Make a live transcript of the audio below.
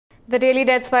The daily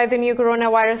deaths by the new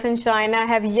coronavirus in China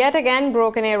have yet again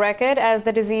broken a record as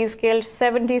the disease killed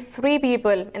 73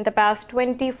 people in the past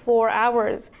 24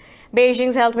 hours.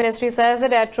 Beijing's health ministry says the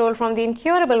death toll from the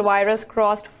incurable virus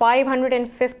crossed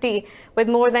 550 with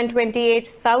more than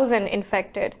 28,000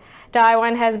 infected.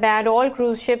 Taiwan has banned all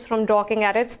cruise ships from docking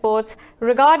at its ports,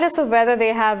 regardless of whether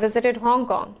they have visited Hong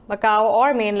Kong, Macau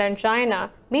or mainland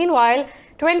China. Meanwhile,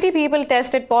 20 people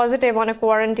tested positive on a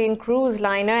quarantine cruise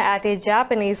liner at a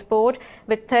Japanese port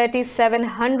with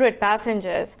 3,700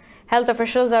 passengers. Health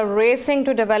officials are racing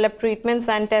to develop treatments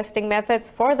and testing methods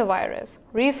for the virus.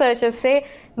 Researchers say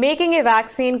making a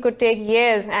vaccine could take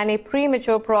years, and a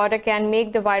premature product can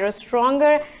make the virus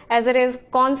stronger as it is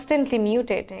constantly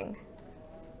mutating.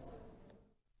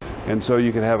 And so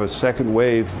you could have a second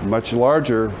wave, much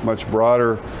larger, much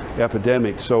broader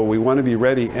epidemic. So we want to be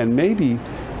ready, and maybe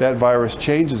that virus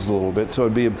changes a little bit. So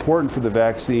it'd be important for the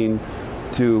vaccine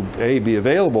to be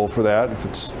available for that if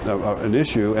it's an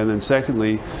issue, and then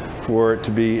secondly, for it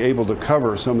to be able to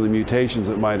cover some of the mutations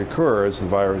that might occur as the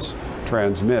virus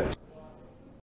transmits.